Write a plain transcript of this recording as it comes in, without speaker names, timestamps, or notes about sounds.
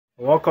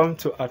Welcome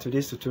to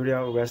today's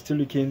tutorial. We are still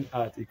looking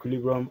at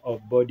equilibrium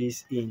of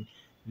bodies in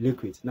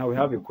liquids. Now we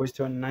have a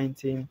question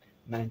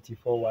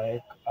 1994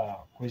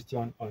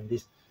 question on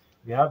this.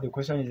 We have the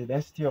question is the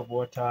density of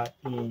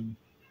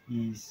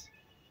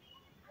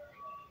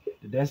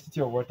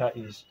water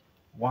is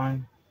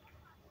 1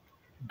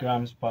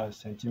 grams per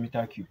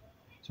centimeter cube.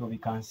 So we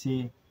can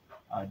say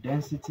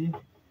density.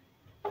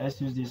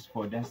 Let's use this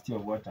for density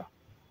of water.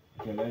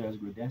 Okay, let us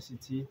go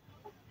density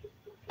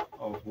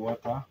of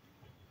water,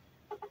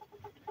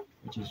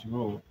 which is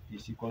rho,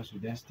 is equal to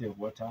density of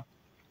water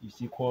is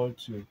equal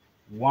to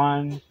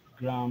 1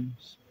 gram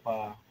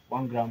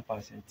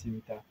per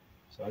centimeter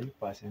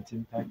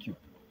cube.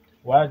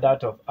 While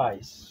that of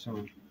ice,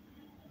 so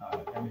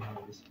let me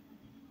have this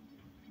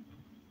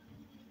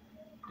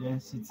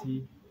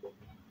density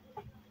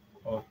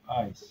of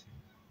ice,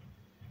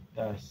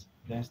 that's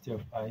density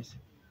of ice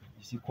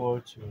is equal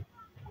to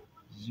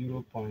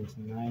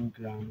 0.9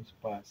 grams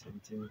per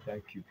centimeter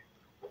cube.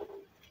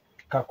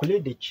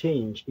 Calculate the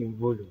change in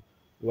volume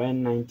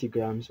when 90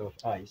 grams of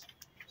ice,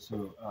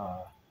 so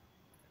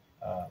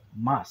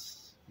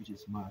mass, which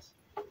is mass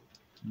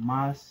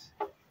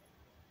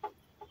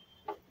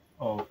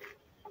of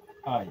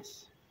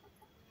ice,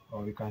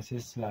 or we can say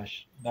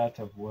slash that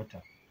of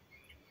water,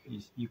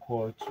 is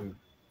equal to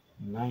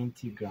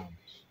 90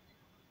 grams.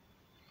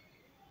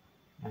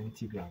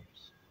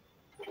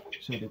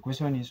 So the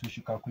question is we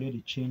should calculate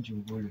the change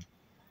in volume.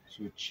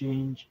 So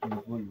change in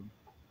volume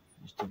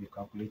is to be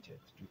calculated.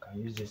 You can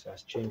use this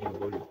as change in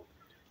volume.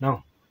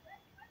 Now,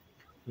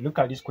 if we look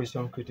at this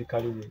question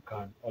critically, we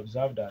can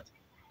observe that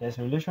there's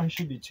a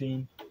relationship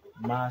between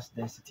mass,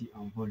 density,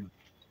 and volume.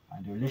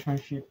 And the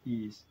relationship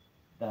is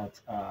that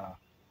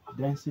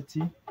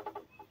density,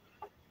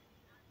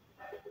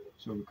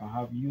 so we can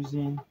have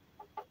using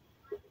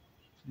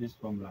this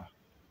formula,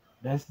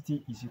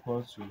 density is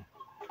equal to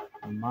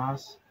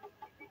mass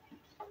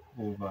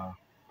over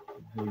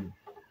volume.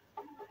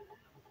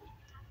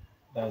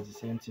 That's the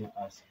same thing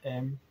as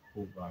m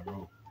over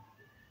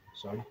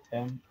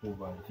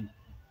v.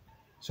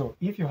 So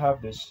if you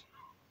have this,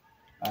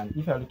 and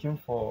if you're looking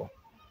for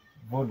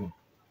volume,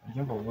 is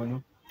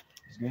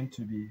going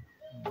to be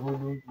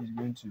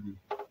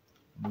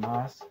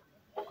mass,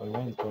 because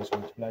when it was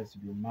multiplied to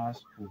be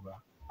mass over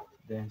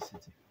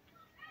density,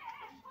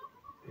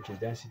 which is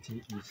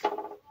density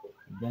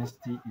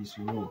is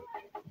rho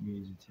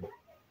mu.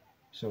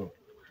 So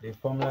the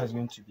formula is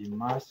going to be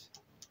mass,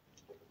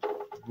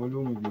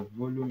 volume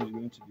is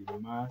going to be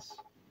mass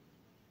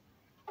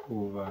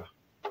over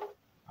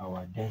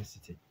our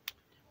density.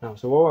 Now,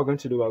 so what we're going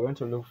to do, we're going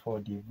to look for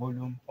the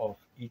volume of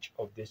each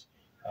of this.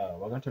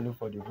 We're going to look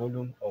for the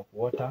volume of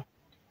water,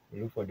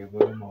 we look for the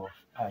volume of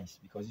ice,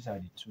 because these are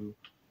the two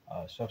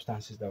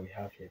substances that we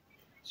have here.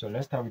 So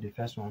let's start with the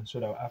first one, so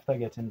that after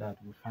getting that,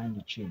 we'll find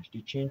the change.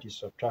 The change is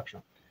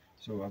subtraction.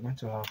 So we're going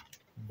to have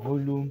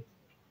volume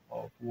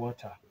of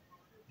water.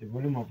 The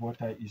volume of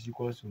water is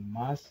equal to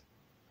mass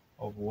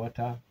of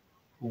water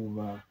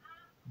over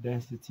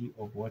density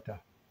of water,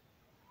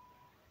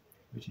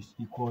 which is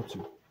equal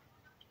to,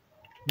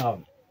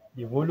 now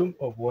the volume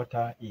of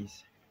water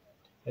is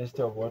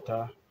density of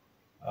water,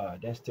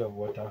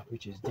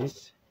 which is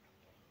this,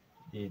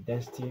 the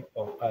density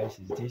of ice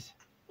is this,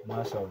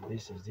 mass of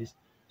this is this.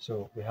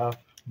 So we have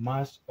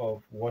mass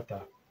of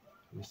water,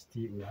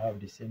 we have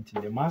the same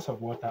thing. The mass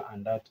of water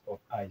and that of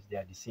ice, they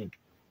are the same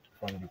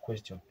from the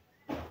question.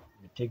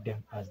 We take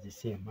them as the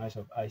same. Mass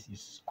of ice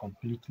is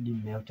completely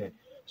melted.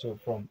 So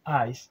from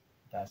ice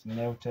that's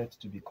melted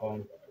to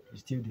become, is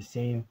still the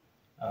same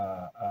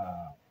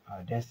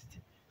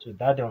density. So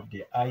that of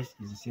the ice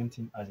is the same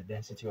thing as the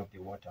density of the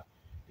water,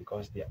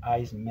 because the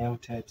ice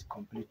melted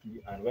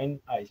completely, and when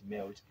ice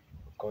melts,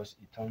 of course,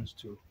 it turns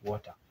to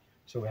water.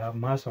 So we have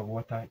mass of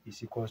water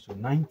is equal to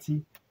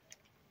 90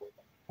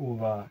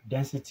 over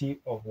density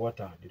of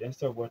water. The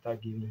density of water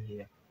given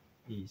here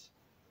is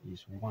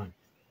 1.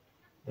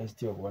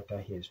 Density of water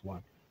here is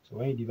 1. So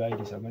when you divide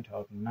this, I'm going to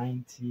have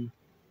 90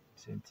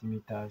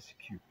 centimeters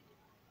cube.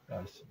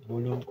 That's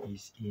volume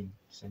is in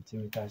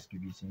centimeters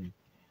cube, is in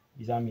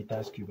either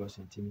meters cube or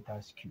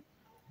centimeters cube.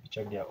 You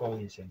check, they are all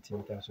in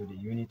centimeters, so the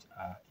units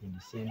are in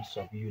the same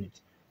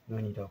sub-unit. No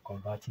need of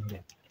converting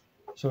them.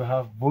 So we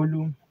have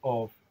volume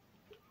of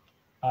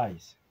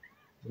ice.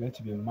 It's going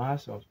to be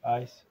mass of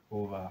ice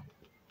over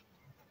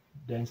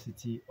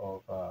density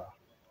of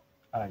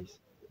ice,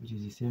 which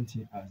is the same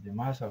thing as the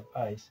mass of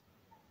ice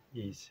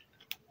is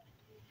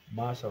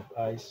mass of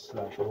ice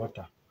slash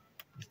water.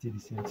 It's still the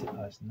same thing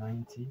as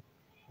 90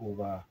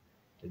 over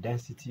the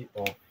density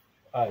of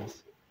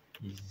ice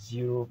is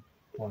 0.9.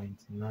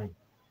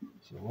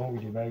 So when we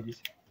divide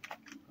this,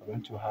 we're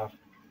going to have,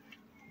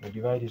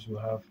 we'll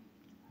have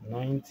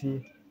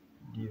 90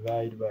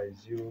 divided by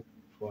 0.9.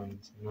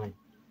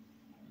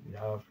 We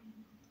have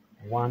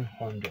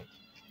 100.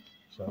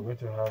 So I'm going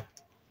to have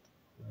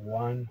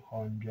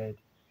 100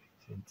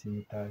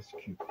 centimeters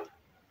cube.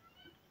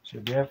 So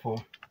therefore,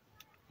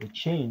 the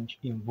change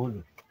in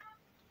volume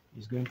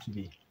is going to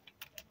be,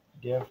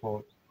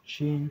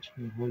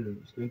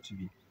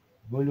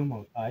 volume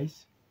of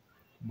ice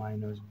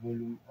minus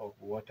volume of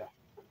water.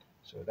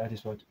 So that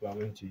is what we are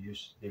going to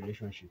use the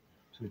relationship.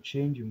 So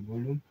change in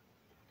volume,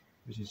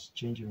 which is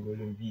change in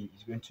volume V,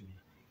 is going to be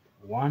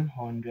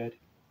 100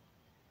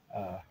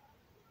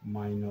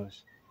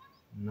 minus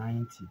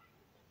 90,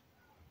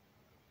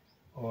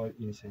 all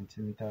in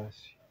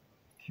centimeters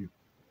cube,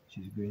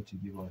 which is going to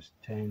give us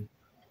 10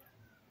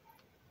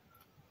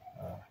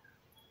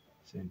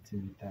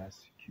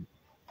 centimeters cube.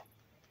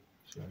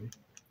 Sorry,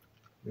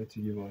 going to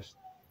give us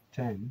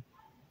 10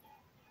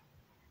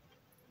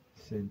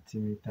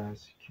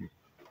 centimeters cube.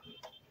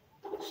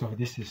 So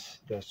this is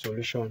the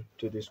solution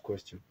to this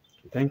question.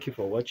 So thank you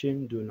for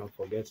watching. Do not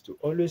forget to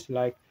always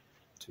like,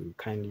 to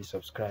kindly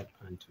subscribe,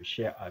 and to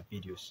share our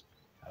videos.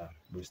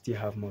 We'll still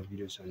have more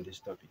videos on this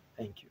topic.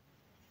 Thank you.